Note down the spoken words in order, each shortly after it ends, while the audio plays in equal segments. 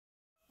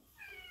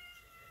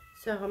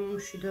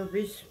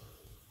საღამომშვიდობის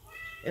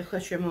ეხლა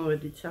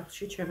შემოვედით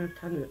სახლში,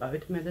 ჩემებთან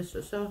ვიყავით მე და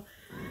სოსო.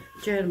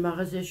 ჯერ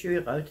მაღაზიაში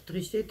ვიყავით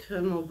დღისით,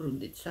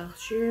 მოვბრუნდით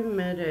სახლში,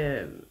 მერე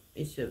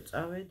ისევ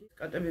წავედით.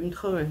 კატები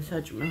მთხოვენ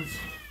საჭმელს.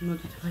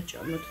 მოდით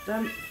ვაჭამოთ და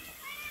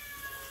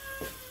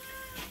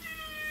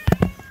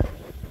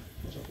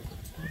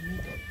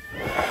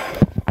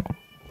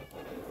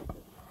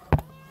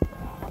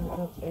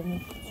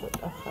დავაყენოთ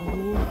ცოტა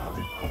ხანი.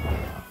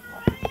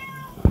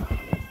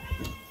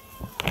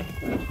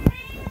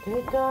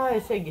 და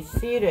ესე იგი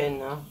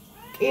სირენა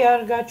კი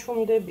არ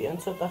გაჩუმდებიან,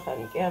 ცოტა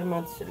ხანი კი არ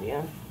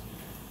მაცლიან.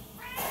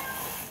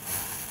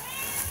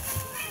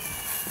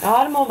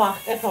 არ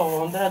მომახტეთ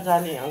ოღონდ რა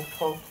ძალიან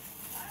გთხოვ.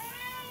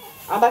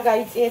 აბა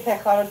გაიწიეთ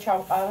ახლა რომ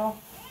ჩავყარო.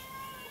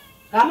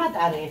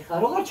 გამატარე ახლა,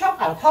 როგორ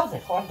ჩავყარო თავზე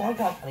ხო არ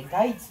დაგაყრი,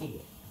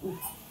 გაიწიე.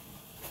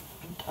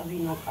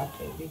 ტავინო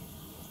კატები.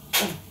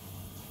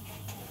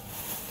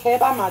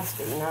 ქება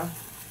მაწინა.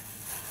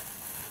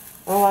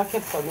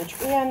 ვაკეთებ ხოლმე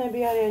ჭკვიანები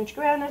არიან,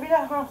 ჭკვიანები და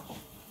ხა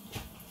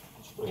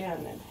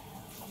ჭკვიანები.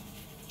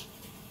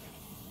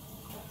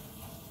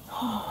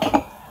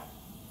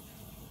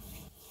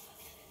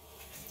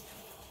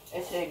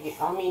 ესე იგი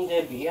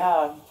ამინდებია.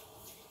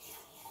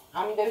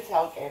 ამინდები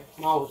ცალკე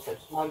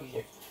მაუსებს,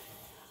 მაგიჟებს.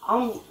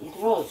 ამ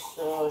დროს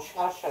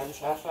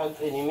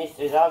შარშანწინი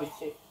მისთვის, რა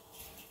ვიცი.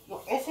 ნუ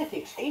ესეთი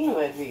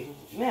ყინვები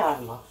მე არ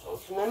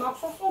მახსოვს. მე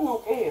მახსოვს რომ ნუ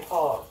კი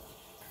ხო.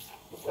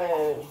 უკვე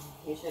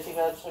ისეთი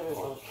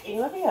გადაცემები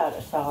ყინვები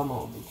არა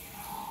საღამოობით.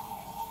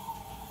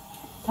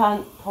 თან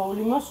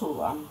თოვლი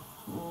მოსულა.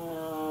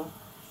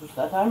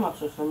 ზუსტად არ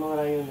მახსოვს რომ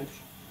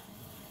რაიონებში.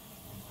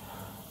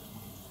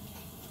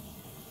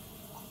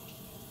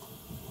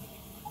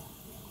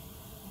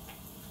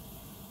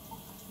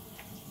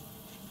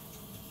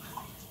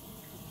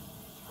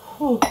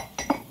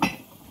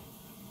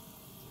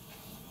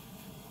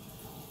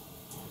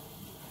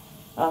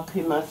 აქ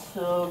იმას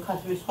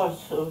ქასვის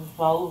ხორცს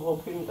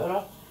ვალუღობ, იმიტომ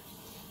რომ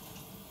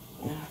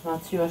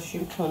მაცივაში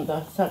მქონდა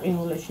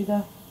საყინულეში და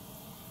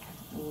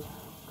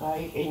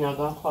გაიყინა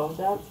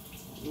გახვალდა,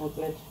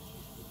 მოკლედ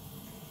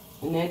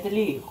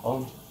ნედლი იყო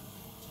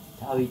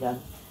თავიდან,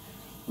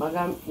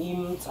 მაგრამ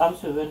იმ წამს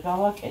ვერ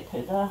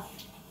გავაკეთე და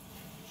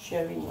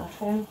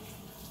შევინახე.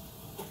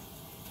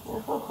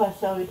 ახლა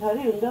ხასავით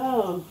არის, უნდა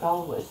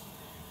გავღვეს.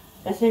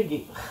 ესე იგი,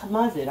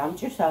 ხმაზე რა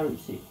მჭირს არ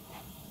ვიცი.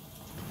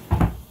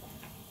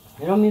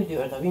 რომ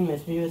მივდივარ და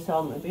ვინმეს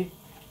მივესალმები,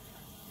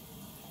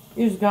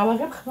 ის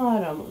გავაგებ ხმა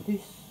არ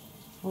ამოდის.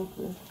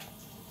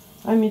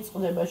 აი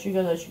მიწყდება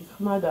შიგადაში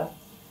ხმა და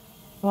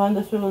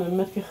ვანდას ველონები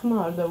მეთქი ხმა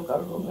არ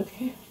დავკარგო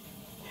მეთქი.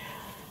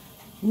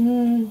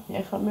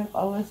 ეხლა მე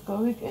ყავას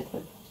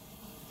გავიკეთებ.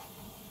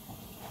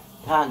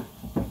 თან.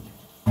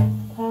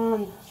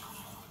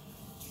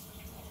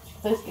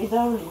 ეს კი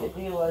დავლიე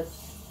დილას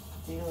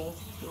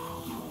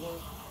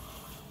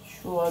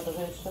შუა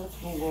დღესაც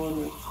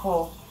მგონი, ხო.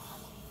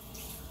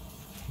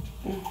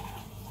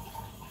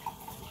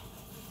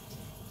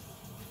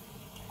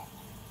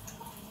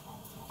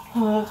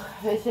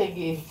 ესე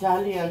იგი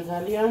ძალიან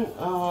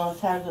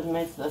საერთოდ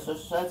მეც და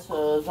სოსაც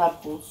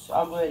ზაფხულს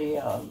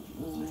აგვერია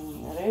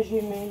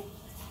რეჟიმი.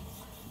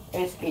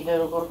 ეს კიდე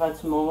როგორღაც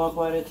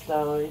მოვაგვარეთ და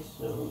ის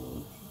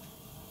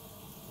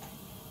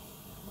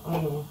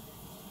ანუ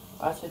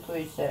ასე თუ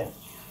ისე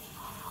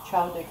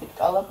ჩავდექით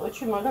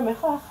კალაპოტში, მაგრამ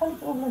ეხლა ახალი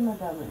პრობლემა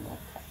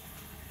დამემართა.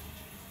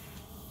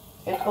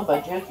 ეთყობა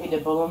ჯერ კიდე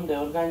ბოლომდე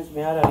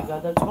ორგანიზმი არ არის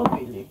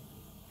გადაწყობილი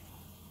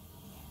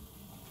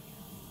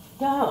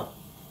და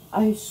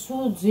აი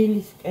სულ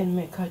ძილისკენ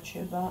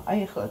მეკაჩება. აი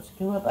ეხლაც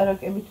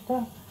გელაპარაკებით და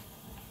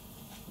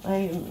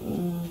აი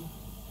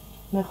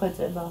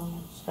მეხვეწება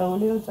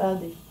სხეულიო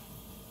წადი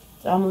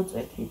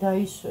წამოწეთი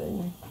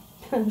დაისვენე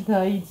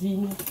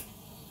დაიძინე.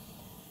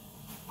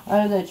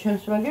 არა და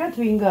ჩემს მაგერად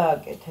ვინ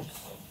გააკეთებს.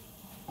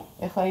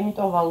 ეხლა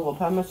იმიტომ ვალღობ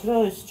ამას, რომ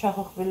ეს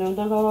ჩახოხბილი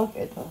უნდა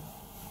გავაკეთო.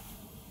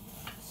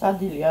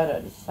 სადილი არ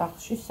არის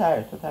სახლში,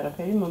 საერთოდ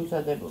არაფერი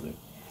მომზადებული.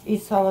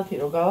 ის სალათი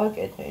რო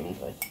გავაკეთე იმ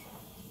დღეს.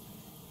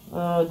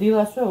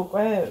 დილასვე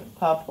უკვე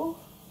ფაფუ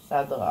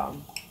სადღა.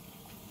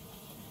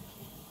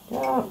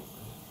 და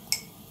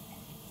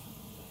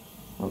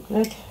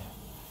მოკლედ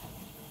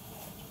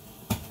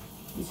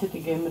ისეთი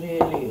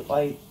გემრიელი იყო,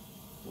 აი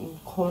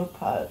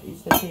ხორფა,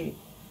 ისეთი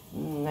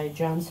აი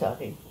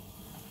ჯანსაღი.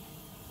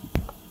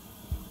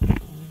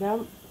 და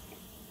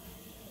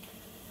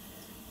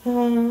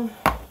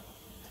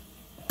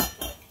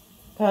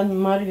თან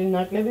მარილი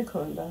ნაკლები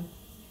ქონდა.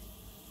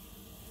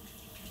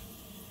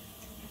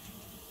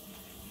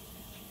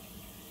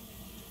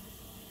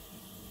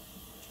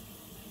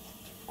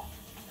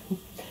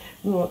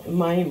 ნუ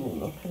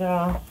მაიმუნობ რა.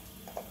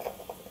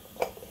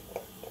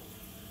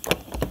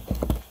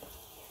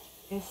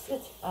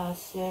 ესეც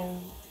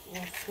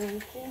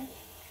ასეთი.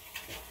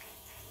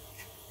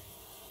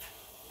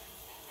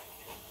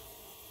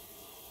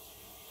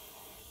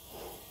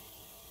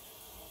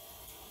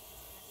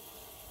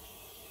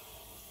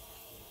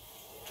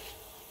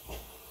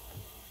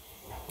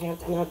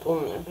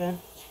 ნატუნები.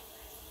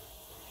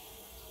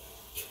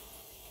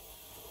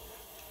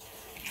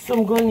 სულ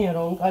მგონია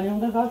რომ კანი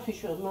უნდა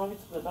გავთიშოთ,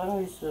 მოვიწყდება რომ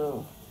ის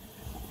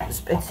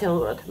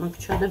სპეციალურად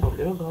მაქვს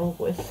ჩადებული რომ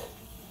გავუყვეს.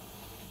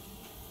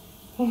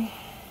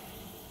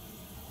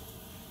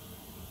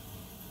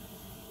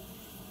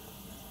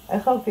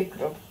 ახლა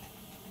ვფიქრობ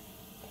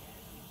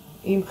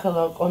იმ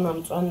ხელა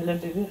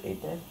კონამწვანილები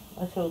ვიყიდე,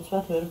 ასე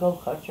უცბად ვერ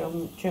გავხარჯავ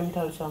ჩემი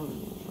თავის ამ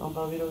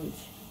ამბავი რომ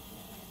ვიცი.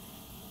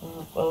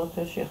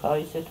 ყველაფერში ხა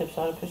ისეთებს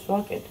არაფერს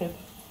ვაკეთებ,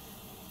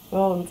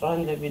 რომ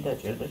მწვანილები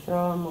დაჭერდეს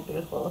რა,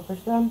 მოკლედ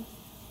ყველაფერს და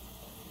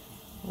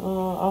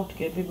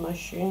ავდგები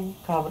მაშინ,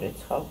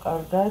 გავრეცხავ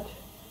კარგად,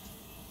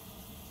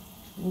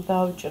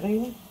 დავჭრი,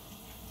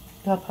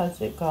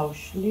 დაფაზე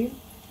გავშლი,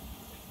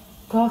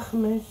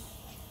 გახმეს.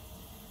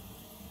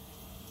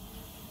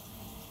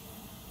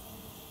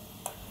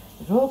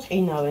 რო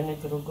ყინავენ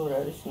ეგ როგორ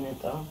არის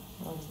ნეტა,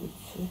 არ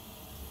ვიცი.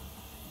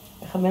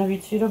 ეხლა მე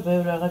ვიცი რომ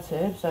ბევრ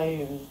რაღაცებს, აი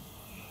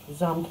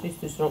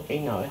ზამთრისთვის რო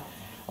ყინავენ.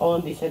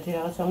 ოღონდ ისეთი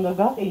რაღაცა უნდა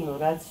გაყინო,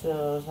 რაც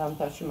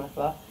ზამთარში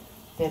მართლა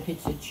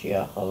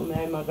დეფიციტშია, ხოლმე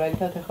აი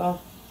მაგალითად ეხლა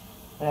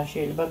რა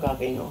შეიძლება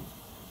გაყინო.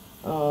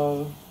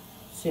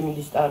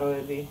 სიმინდის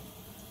ტაროები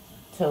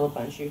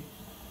ცელოფანში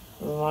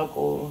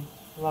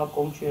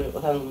ვაკუუმში იყო,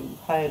 ანუ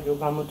ჰაერი რო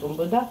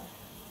გამოტუმბოდა.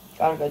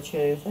 კარგად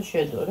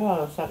შედო რა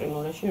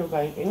საყინულეში რო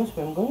გაიყინოს,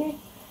 მე მგონი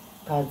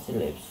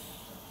გაძლებს.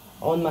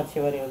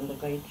 ონმაცივარი უნდა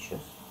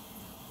გაითიშოს.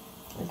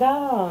 და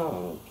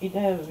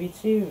კიდე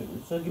ვიცი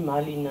ზოგი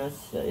მალინას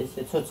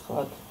ესე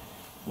ცოცხლად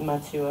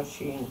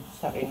მაცივარში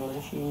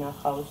საყინულეში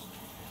ინახავს.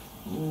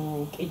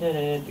 კიდე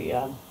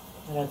რებია,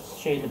 რაც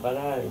შეიძლება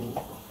რა,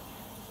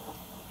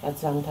 რაც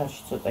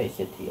ზამთარში ცოტა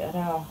ისეთია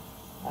რა,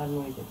 არ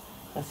მოიდება.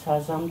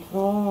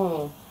 საზამთრო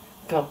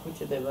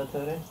გავხუჭდება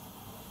თორე.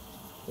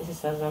 ესე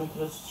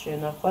საზამთროს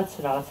შენახვაც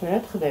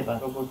რაღაცნაირად ხდება,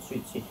 როგორც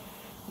ვიცი.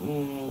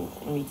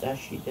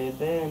 მიწაში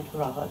დებენ თუ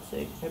რაღაც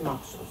ეგრე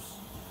მახსოვს.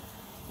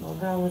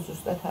 მაგრამ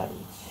ზუსტად არ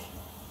ვიცი.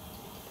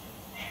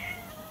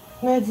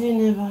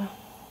 მეძინება,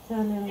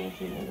 ძალიან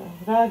მეძინება.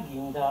 რა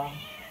გინდა?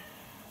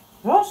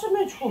 რას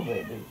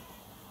მეჩხუბები?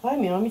 აი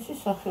მე ამისი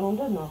სახე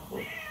უნდა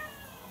ნახოთ.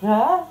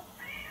 რა?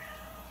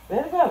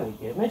 ვერ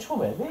გავიგე,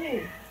 მეჩხუბები?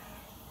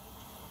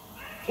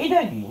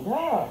 კიდე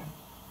გინდა?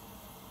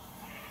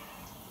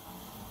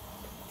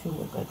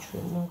 ჩულა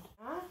გაჩვენოთ.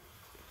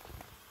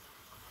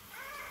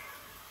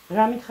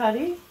 რა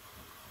მითხარი?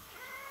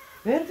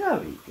 ვერ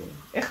გავიგე.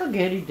 ეხლა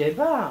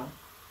გერიდება?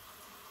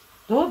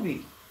 დობი.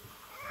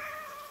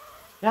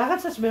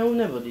 რაღაცას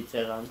მეუბნებოდი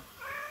წეღან.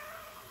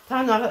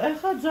 თან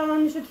ეხლა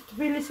ძალიან ისეთი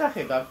თბილი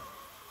სახე გაქვს.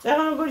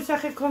 წეღან როგორი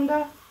სახე გქონდა?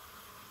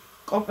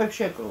 კოპებს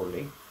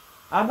შეკრული.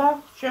 აბა,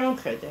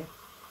 შემომხედე.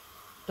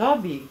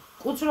 დობი,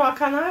 კუც რო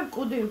აქანავებ,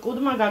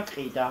 კუდმა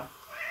გაყიდა.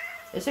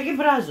 ესე იგი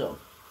ბრაზო.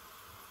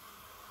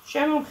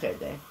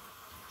 შემომხედე.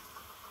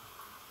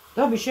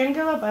 დობი, შენ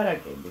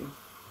გელაპარაკები.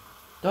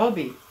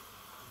 დობი.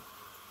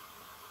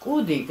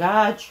 კუდი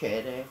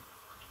გააჩერე.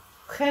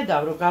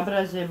 ხედავ რომ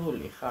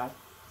გაბრაზებული ხარ.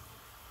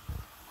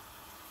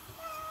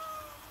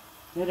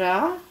 რა?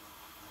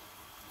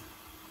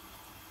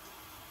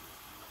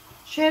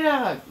 შენ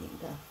რა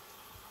გინდა?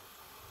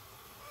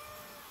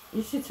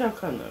 ისიც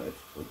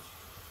აქანავებს კუდს.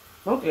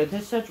 მოკლედ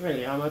ეს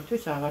საჭმელი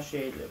ამათთვის აღარ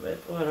შეიძლება.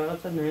 ეტყვა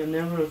რაღაცა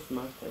ნევროს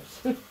მართებს.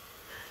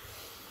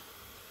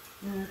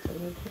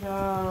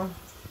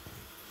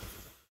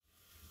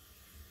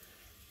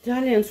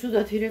 ძალიან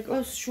ცუდად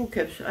ირეკლავს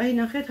შუქებს. აი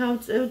ნახეთ,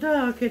 ავწევ და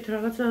აქეთ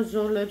რაღაცა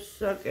ზოლებს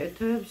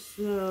აკეთებს.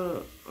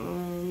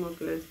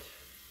 მოკლედ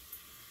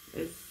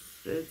ეს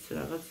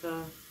რაღაცა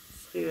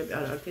სხივები,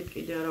 არა, აქეთ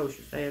კიდე არა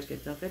უშვის, აი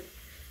აქეთ ნახეთ.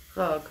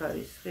 ხა აქ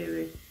არის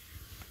სხივი.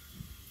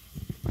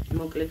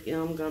 მოკლედ კი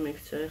ამ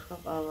გამექცა ეხლა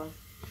ყავა.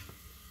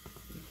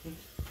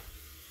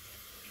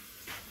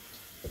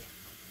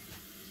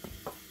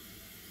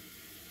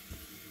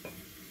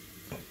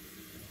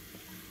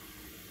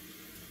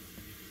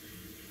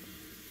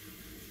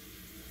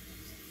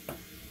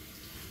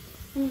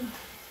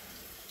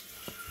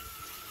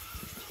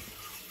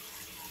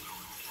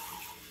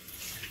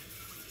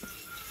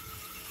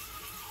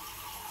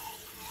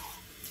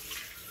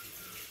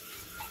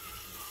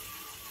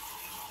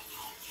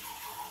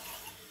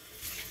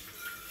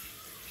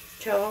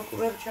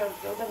 ჩავაკურებ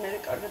ჩავდრო და მე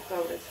კარგად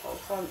გავრეცხავ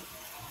ხან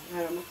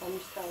არა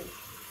მოხამის თავი.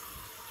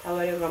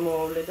 თავია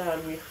გამოვავლე და არ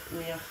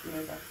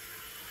მიახმება.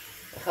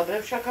 ახლა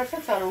ბრევ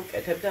შაქარსაც არ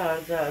უკეთებ და არ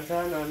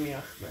ძალიან არ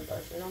მიახმება,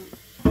 ასე რომ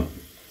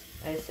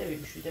აი ესე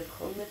ვიმშვიდებ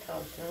ხოლმე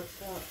თავს,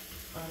 რაღაცა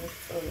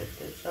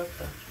არასწორებს აქ.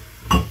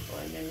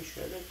 აი მე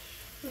მიშვიდებ.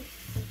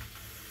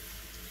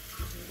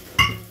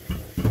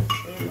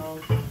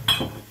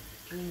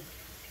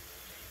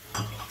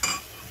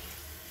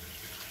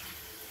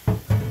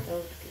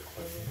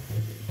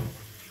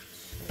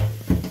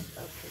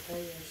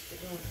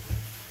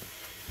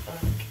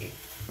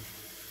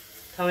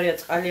 თავია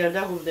წყალი არ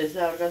დაგურდეს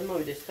და არ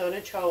გადმოვიდეს,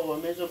 თავია ჩაუვა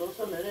მეზობელს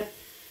და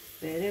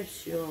მერე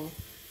всё.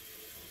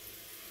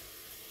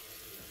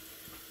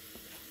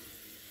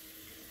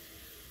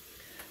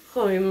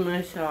 ხო, იმ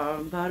ესა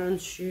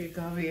ბარონში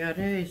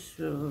გავიარე, ის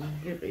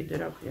იყიდე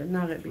რა ქვია,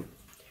 ნაღები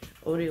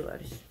 2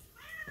 ლარის.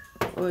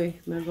 ой,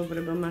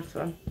 მეგობრებო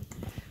მართლა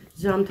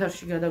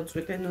ზამთარში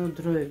გადავწყვიტე,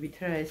 დროებით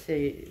რა ესე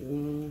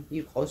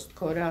იყოს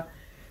თქო რა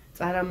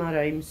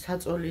წარამარა იმ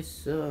საწოლის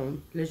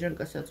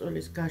ლეჟანკა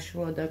საწოლის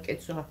გაშლა და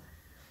კეცვა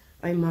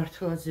აი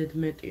მართლა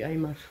ზედმეტი, აი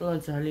მართლა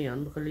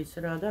ძალიან მღლის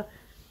რა და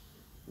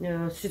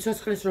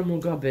სიცოცხლეს რომ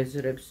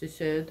მოგაბეზრებს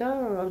ისე და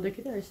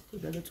ავდექი და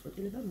ესეთი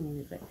გადაწყვეტილება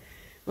მივიღე.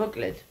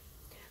 მოკლედ,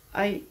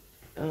 აი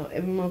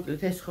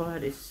მოკლედ ეს ხო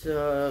არის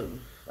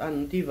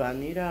ანუ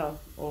დივანი რა,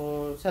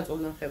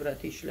 საწოლნახევრად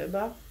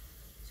იშლება.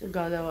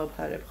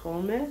 გადავაფარებ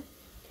ხოლმე.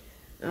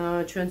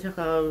 ჩვენც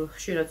ახლა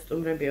ხშირად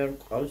სტუმრები არ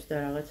გვყავს და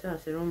რაღაცა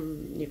ასე რომ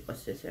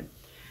იყოს ესე.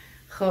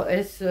 ხო,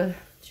 ეს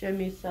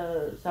ჩემი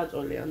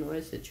საწოლი, ანუ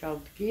ესე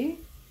ჩავდგი,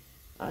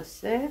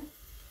 ასე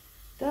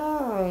და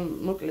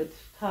მოკლედ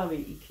თავი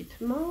იქით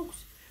მაქვს.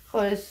 ხო,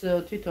 ეს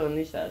თვითონ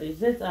ის არის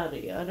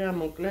ზეწარია რა,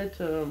 მოკლედ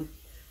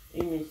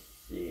იმის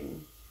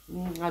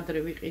ადრე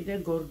ვიყიდე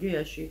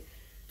გორგიაში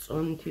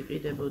წონით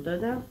იყიდებოდა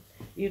და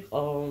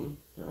იყო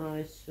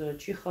ეს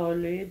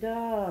ჩიხოლი და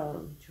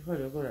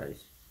ჩიხოლი როგორ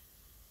არის?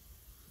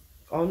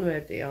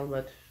 კონვერტი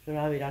ალბათ,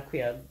 რავი რა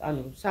ქვია,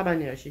 ანუ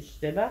საბანიაში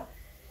ჩდება.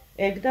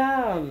 ეგ და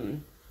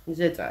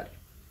ზეწარი.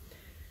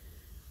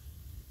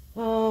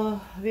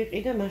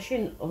 ვიყიდე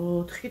მაშინ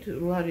 4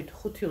 ლარით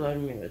 5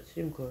 ლარი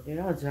მივეცი მგონი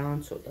რა,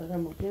 ძალიან ცოტა რა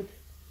მოკლედ.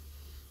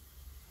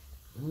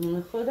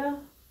 ხო და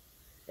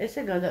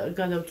ესე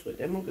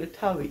გადავწყვიტე, მოკლედ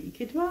თავი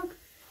იქით მაქვს,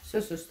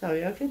 სოსოს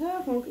თავი აქეთ და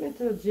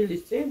მოკლედ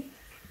ძილის წინ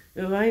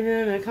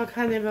ვაიმე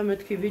ქაქანება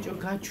მეთქი ბიჭო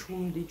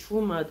გაჩუმდი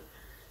ჩუმად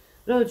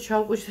რომ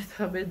ჩავყუშე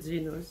და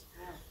ბენზინოს.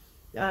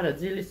 არა,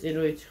 ძილის წინ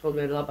რო იცი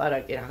ხოლმე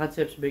ლაპარაკი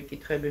რაღაცებს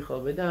მეკითხები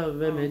ხოლმე და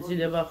მე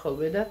მეძინება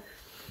ხოლმე და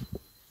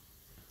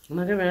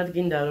მაგრამ რა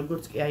გინდა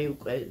როგორც კი აი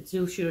უკვე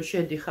ძილში რო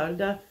შედიხარ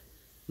და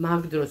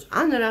მაგ დროს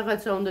ან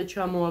რაღაცა უნდა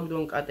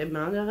ჩამოაგდონ კატებმა,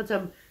 ან რაღაცა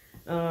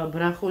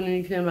ბრახუნი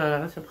იქნება,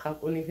 რაღაცა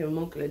ხაკუნი იქნება,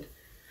 მოკლედ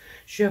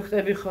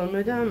შევხვდები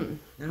ხოლმე და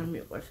არ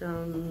მიყვარს,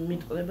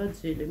 მიტყდება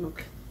ძილი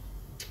მოკლედ.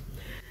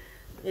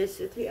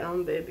 ესეთი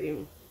ამბები.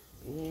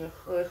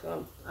 ხო, ეხლა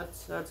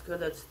 10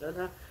 გადაცდა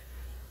და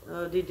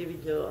დიდი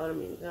ვიდეო არ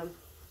მინდა.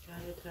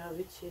 გარეთ რა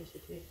ვიცი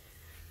ესეთი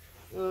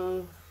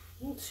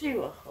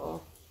ცივა ხო.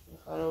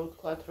 ეხლა რა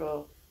ვთქვათ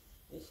რომ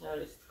ეს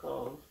არის თქო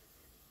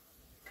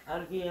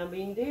კარგი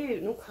ამინდი,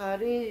 ნუ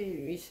ხარი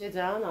ისე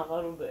ძალიან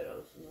აღარ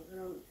უბერავს,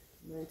 მაგრამ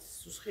მეც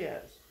სუსხი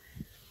არის.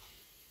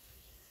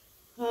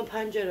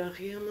 ფანჯარა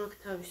ღია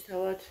მაქვს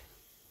თავისთავად.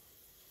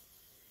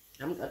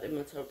 ამ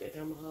კატებმა ცალკე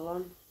გამღალა.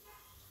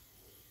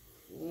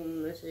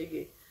 ესე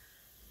იგი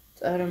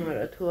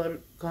წარამარა თუ არ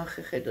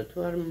გახეხედო, თუ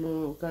არ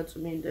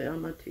გაწმინდე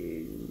ამათი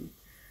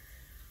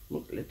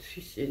მოკლედ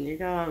ისინი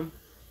რა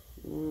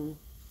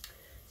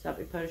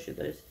საპიფარში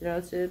და ეს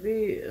რაღაცები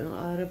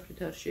არაფრით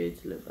არ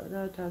შეიძლება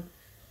რა თან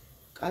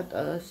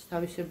კატას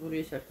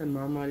თავისებური ეს არის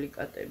მამალი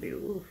კატები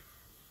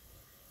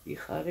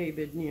იხარე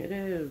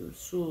იბედნიერე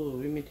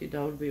სულ იმითი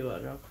დავრბივა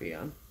რა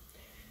ქვია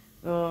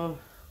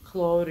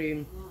ქლორი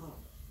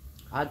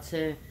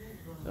აცე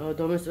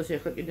დომესტოსი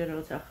ახლა კიდე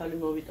რაღაც ახალი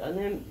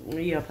მოვიტანე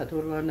იაფად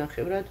 2 ლარ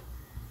ნახევრად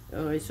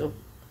ის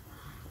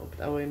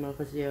ოპტავი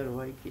მაღაზია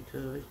როა იქით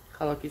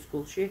ქალაქის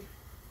გულში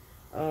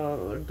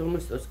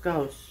დომესტოს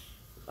გავს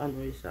ანუ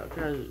ის რა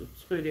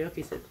ცხვირი აქვს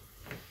ისეთ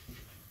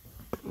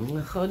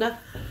ხო და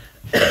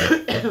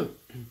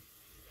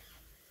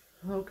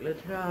მოკლედ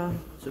რა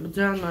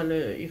ძალიან მალე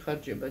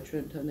იხარჯება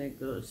ჩვენთან ეგ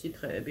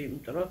სითხეები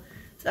იმიტომ რომ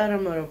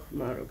წარამარო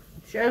ხმარო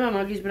შეიძლება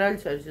მაგის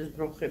ბრალიც არის ეს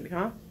ბროხები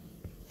ჰა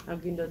არ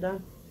გინდა და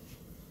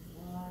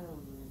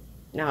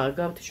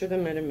გავთიშო და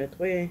მე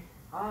მეტყვი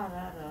არა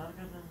არ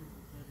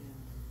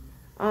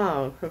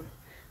გადამიყურე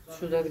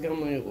შუდად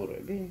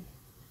გამოიყურები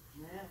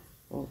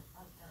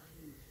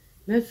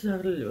მე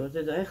ზაღლილი ვარ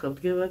და ეხლა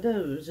ვდგება და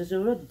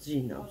ზეზეურად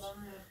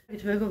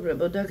ძინავსით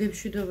მეგობრებო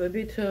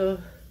დაგემშვიდობებით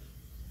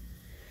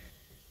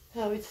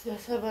თავით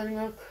დასაბანი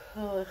მაქვს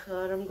ეხლა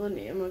არ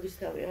მგონია მაგის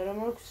თავი არ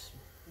მაქვს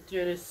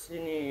ჯერ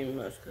ისინი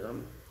იმას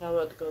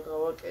თავად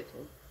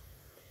გავაკეთე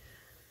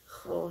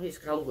ხო ის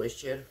გავგვეს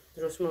ჯერ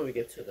დროს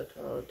მოვიგებ ცოტა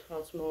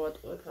თვალს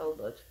მოვატყუებ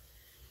ალბათ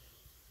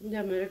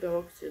და მე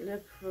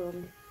გავაქცილებ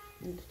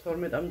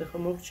 12-მდე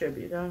ხომ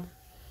მოვჩები რა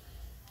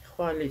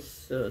ხვალის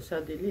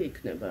სადილი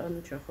იქნება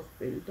ანუ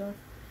ჩახოხბილი და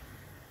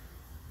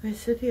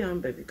ესეთი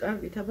ამბები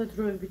კარგით აბა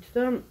დროებით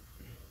და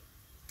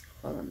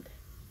ხვალამდე